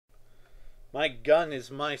My gun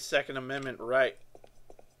is my Second Amendment right.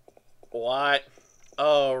 What?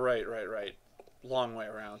 Oh, right. Long way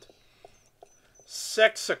around.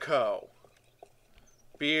 Sexico.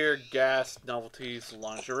 Beer, gas, novelties,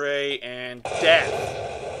 lingerie, and death.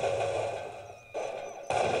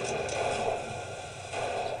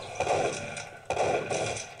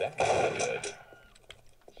 That could be good.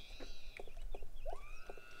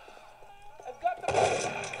 I've got the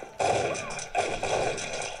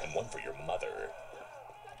and one for your mother.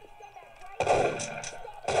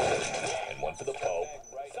 And one for the Pope.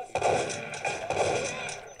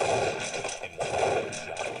 And one for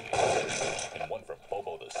Johnny. And one for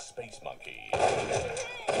Bobo the Space Monkey.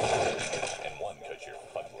 And one because you're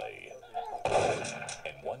fugly.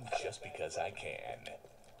 And one just because I can.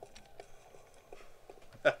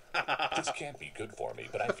 This can't be good for me,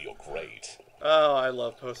 but I feel great. Oh, I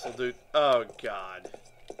love Postal, dude. Oh, God.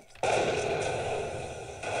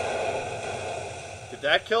 Did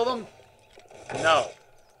that kill them? No.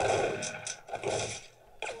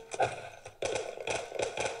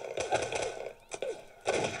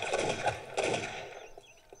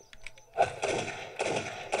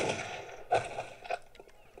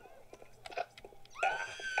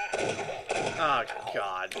 Oh,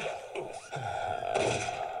 God.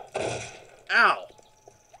 Ow.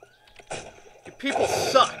 You people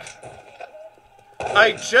suck.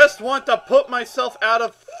 I just want to put myself out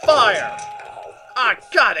of fire. Ah,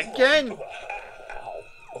 God, again?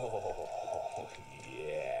 Oh,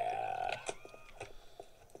 yeah.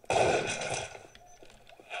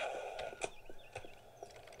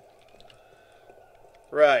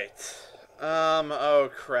 Right. Oh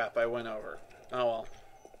crap, I went over. Oh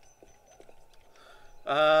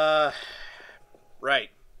well. Right.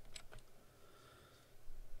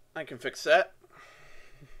 I can fix that.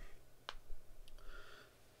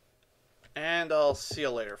 And I'll see you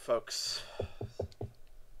later, folks.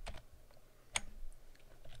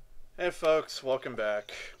 Hey folks, welcome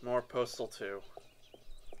back. More Postal 2.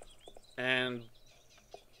 And...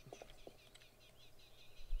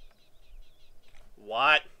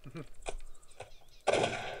 What?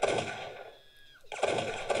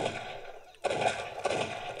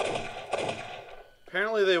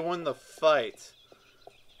 Apparently they won the fight.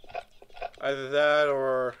 Either that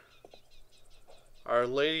or Our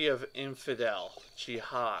Lady of Infidel,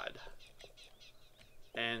 Jihad,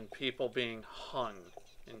 and people being hung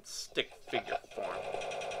in stick figure form.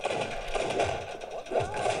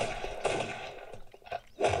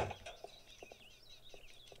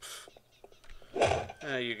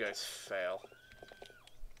 You guys fail.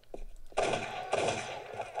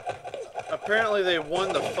 Apparently they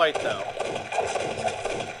won the fight though.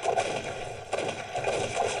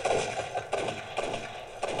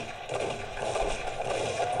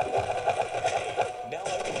 Now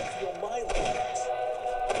I can feel my legs.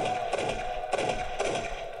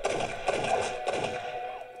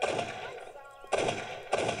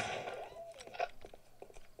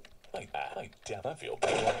 I feel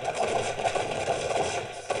better.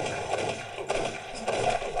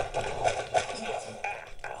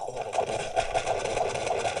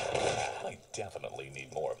 I definitely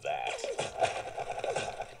need more of that.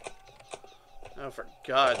 Oh, for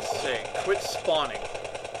God's sake, quit spawning.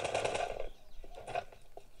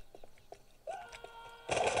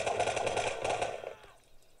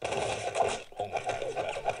 Only the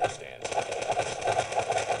rat understands.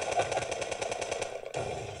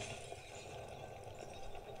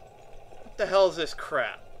 What the hell is this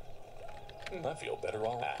crap? I feel better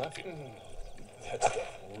all that. That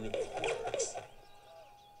stuff really works.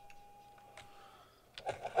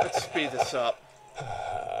 Let's speed this up.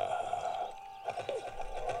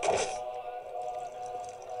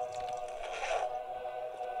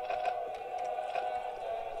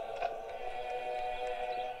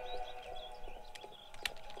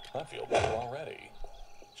 I feel better already.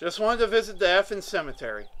 Just wanted to visit the effing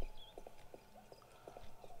cemetery.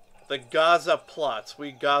 The Gaza plots.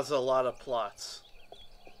 We Gaza a lot of plots.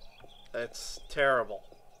 That's terrible.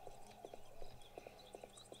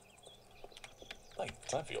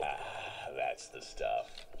 I feel... that's the stuff.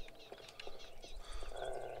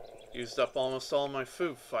 Used up almost all my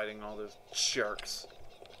food fighting all those jerks.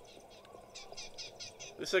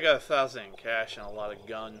 At least I got 1,000 in cash and a lot of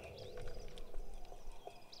gun.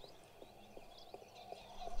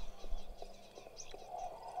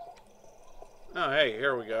 Oh, hey,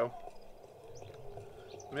 here we go.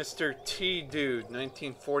 Mr. T. Dude,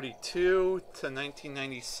 1942 to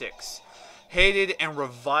 1996. Hated and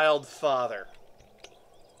reviled father.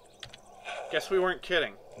 Guess we weren't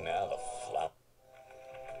kidding. Now the flop.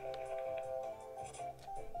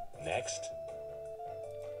 Next.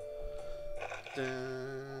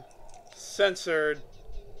 Censored.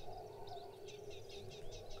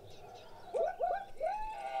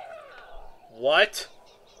 What?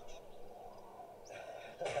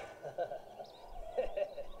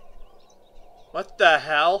 What the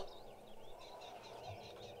hell?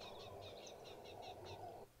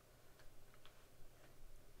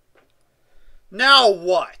 Now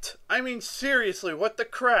what? I mean, seriously, what the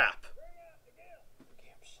crap?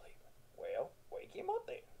 Gimp's sleeping. Well, wake him up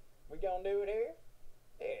then. We gonna do it here?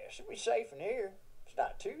 Yeah, should be safe in here. It's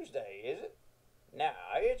not Tuesday, is it? Nah,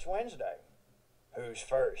 it's Wednesday. Who's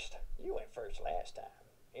first? You went first last time.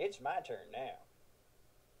 It's my turn now.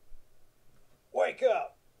 Wake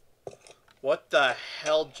up! What the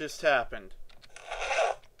hell just happened?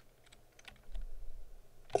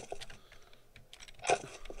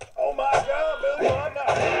 Oh my God, Billy! I'm not.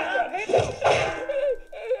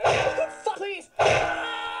 Please.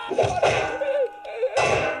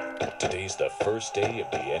 Today's the first day of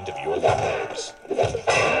the end of your lives.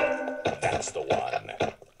 That's the one.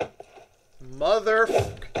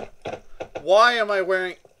 Motherfucker. Why am I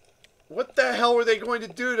wearing... What the hell were they going to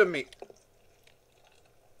do to me?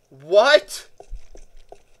 What?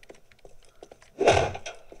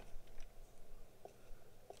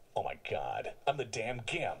 Oh my God, I'm the damn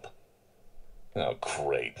Gimp. Oh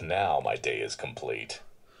great, now my day is complete.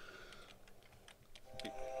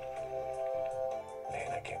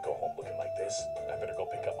 Man, I can't go home looking like this. I better go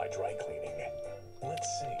pick up my dry cleaning. Let's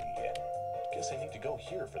see. Guess I need to go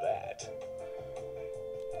here for that.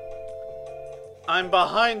 I'm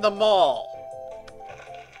behind the mall.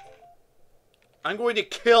 I'm going to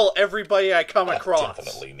kill everybody I come across.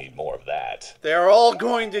 Definitely need more of that. They're all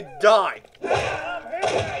going to die. Be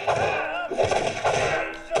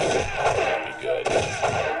good.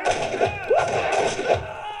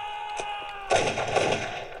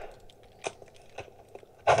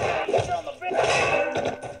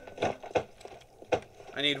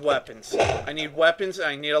 I need weapons. I need weapons, and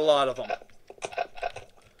I need a lot of them.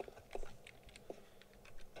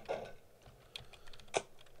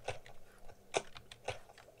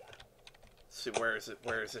 Let's see, where is it?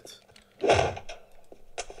 Where is it?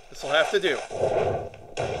 This'll have to do.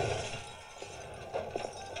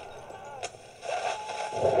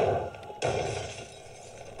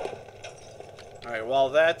 Alright, while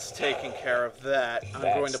that's taking care of that, I'm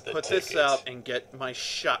going to put this out and get my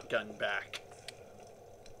shotgun back.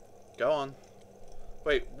 Go on.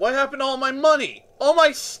 Wait, what happened to all my money? All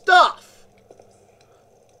my stuff!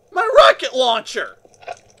 My rocket launcher!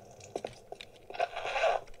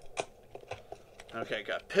 Okay,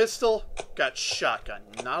 got pistol, got shotgun.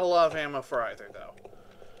 Not a lot of ammo for either, though.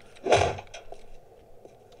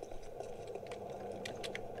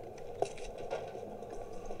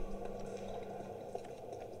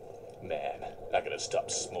 Man, I gotta stop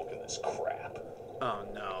smoking this crap. Oh,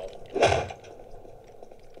 no.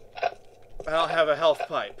 I don't have a health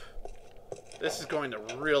pipe. This is going to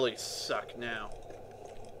really suck now.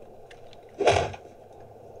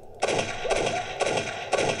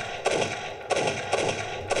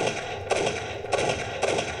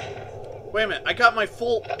 Wait a minute, I got my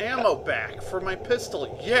full ammo back for my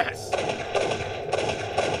pistol. Yes!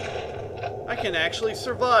 I can actually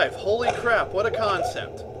survive. Holy crap, what a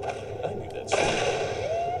concept. I knew that's right.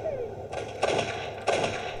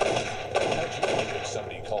 How'd you like it if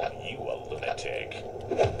somebody called you a lunatic?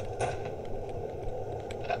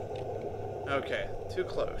 Okay, too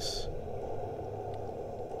close.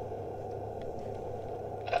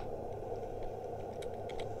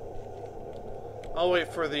 I'll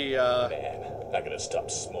wait for the, Man, I gotta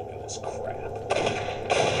stop smoking this crap.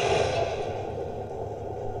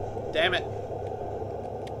 Damn it.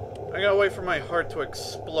 I gotta wait for my heart to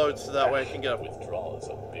explode so that way I can get a... Withdrawal is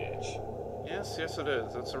a bitch. Yes, yes it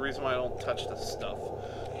is. That's the reason why I don't touch this stuff.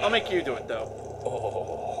 I'll make you do it, though.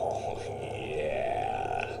 Oh,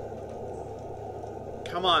 yeah.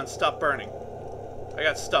 Come on, stop burning. I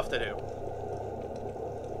got stuff to do.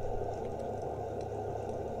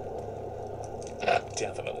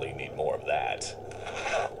 Definitely need more of that.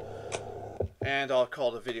 And I'll call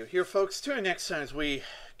the video here, folks. Tune in next time as we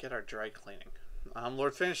get our dry cleaning. I'm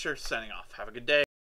Lord Finisher, signing off. Have a good day.